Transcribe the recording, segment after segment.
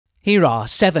Here are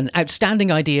 7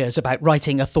 outstanding ideas about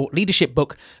writing a thought leadership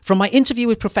book from my interview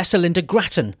with Professor Lynda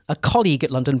Gratton, a colleague at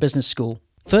London Business School.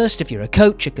 First, if you're a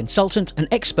coach, a consultant, an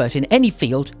expert in any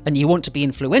field, and you want to be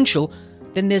influential,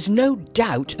 then there's no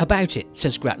doubt about it,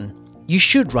 says Gratton. You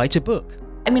should write a book.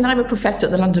 I'm a professor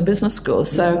at the London Business School,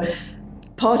 so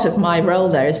part of my role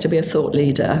there is to be a thought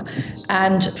leader.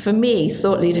 And for me,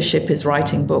 thought leadership is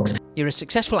writing books. You're a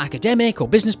successful academic or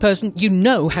business person, you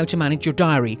know how to manage your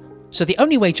diary. So the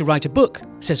only way to write a book,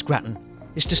 says Gratton,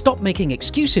 is to stop making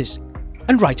excuses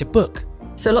and write a book.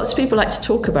 So lots of people like to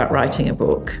talk about writing a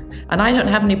book, and I don't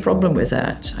have any problem with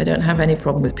that. I don't have any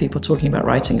problem with people talking about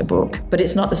writing a book, but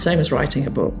it's not the same as writing a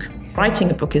book.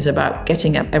 Writing a book is about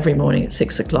getting up every morning at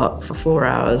 6 o'clock for 4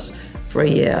 hours for a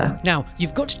year. Now,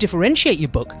 you've got to differentiate your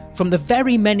book from the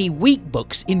very many weak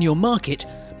books in your market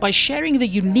by sharing the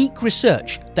unique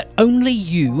research that only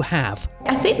you have.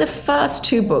 I think the first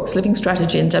 2 books, Living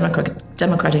Strategy and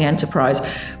Democratic Enterprise,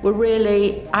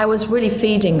 I was really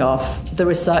feeding off the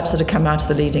research that had come out of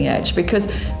the leading edge,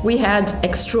 because we had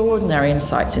extraordinary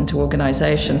insights into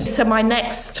organizations. So my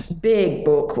next big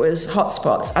book was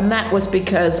Hotspots, and that was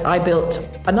because I built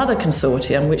another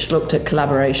consortium which looked at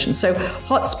collaboration. So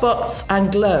Hotspots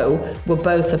and Glow were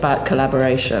both about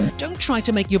collaboration. Don't try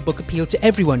to make your book appeal to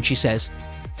everyone, she says.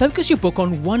 Focus your book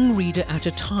on one reader at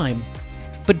a time.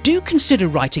 But do consider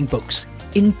writing books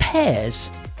in pairs.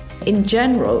 In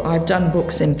general, I've done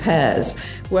books in pairs,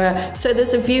 so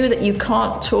there's a view that you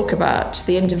can't talk about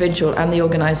the individual and the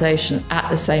organisation at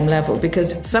the same level,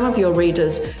 because some of your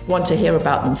readers want to hear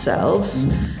about themselves,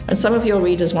 and some of your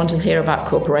readers want to hear about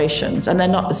corporations, and they're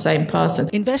not the same person.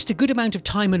 Invest a good amount of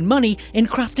time and money in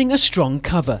crafting a strong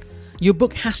cover. Your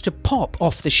book has to pop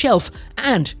off the shelf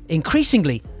and,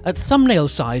 increasingly, at thumbnail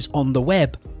size on the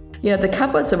web. You know, the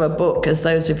covers of a book, as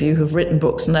those of you who've written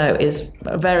books know, is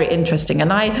very interesting.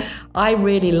 And I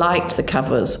really liked the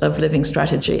covers of Living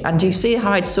Strategy. And you see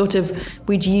how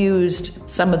we'd used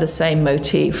some of the same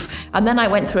motif. And then I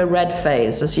went through a red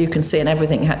phase, as you can see, and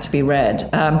everything had to be red.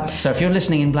 So if you're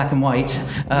listening in black and white...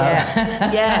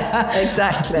 Yes,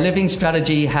 exactly. Living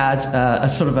Strategy has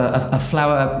a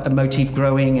flower motif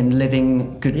growing and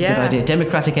living, good idea.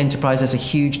 Democratic Enterprise has a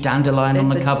huge dandelion on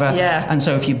the cover. And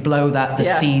so if you blow that, the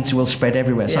seeds will spread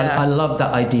everywhere. So I love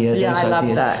that idea. I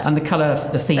love that. And the colour,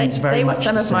 the themes, very much the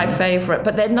same. They were some of my favourite,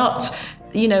 but they're not.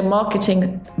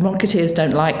 Marketeers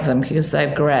don't like them because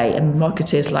they're grey, and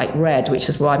marketeers like red, which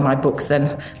is why my books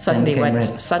then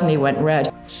suddenly went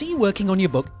red. See working on your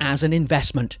book as an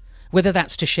investment, whether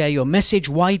that's to share your message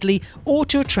widely or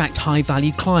to attract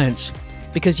high-value clients,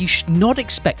 because you should not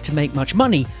expect to make much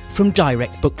money from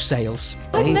direct book sales.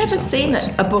 I've never seen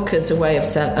a book as a way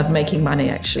of making money,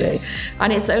 actually.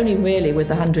 And it's only really with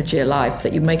the 100-year life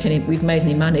that we've made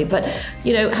any money. But,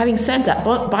 having said that,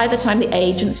 by the time the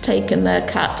agent's taken their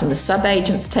cut and the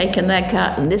sub-agent's taken their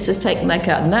cut and this has taken their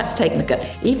cut and that's taken the cut,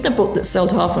 even a book that sold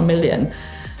 $500,000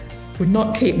 would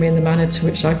not keep me in the manner to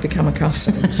which I've become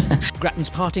accustomed. Gratton's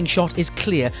parting shot is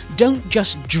clear. Don't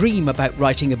just dream about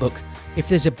writing a book. If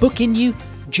there's a book in you,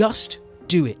 just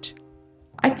do it.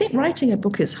 I think writing a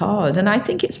book is hard, and I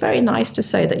think it's very nice to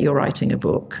say that you're writing a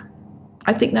book.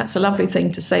 I think that's a lovely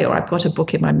thing to say, or I've got a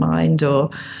book in my mind,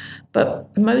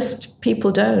 but most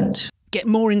people don't. Get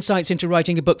more insights into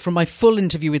writing a book from my full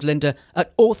interview with Lynda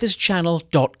at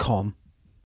authorschannel.com.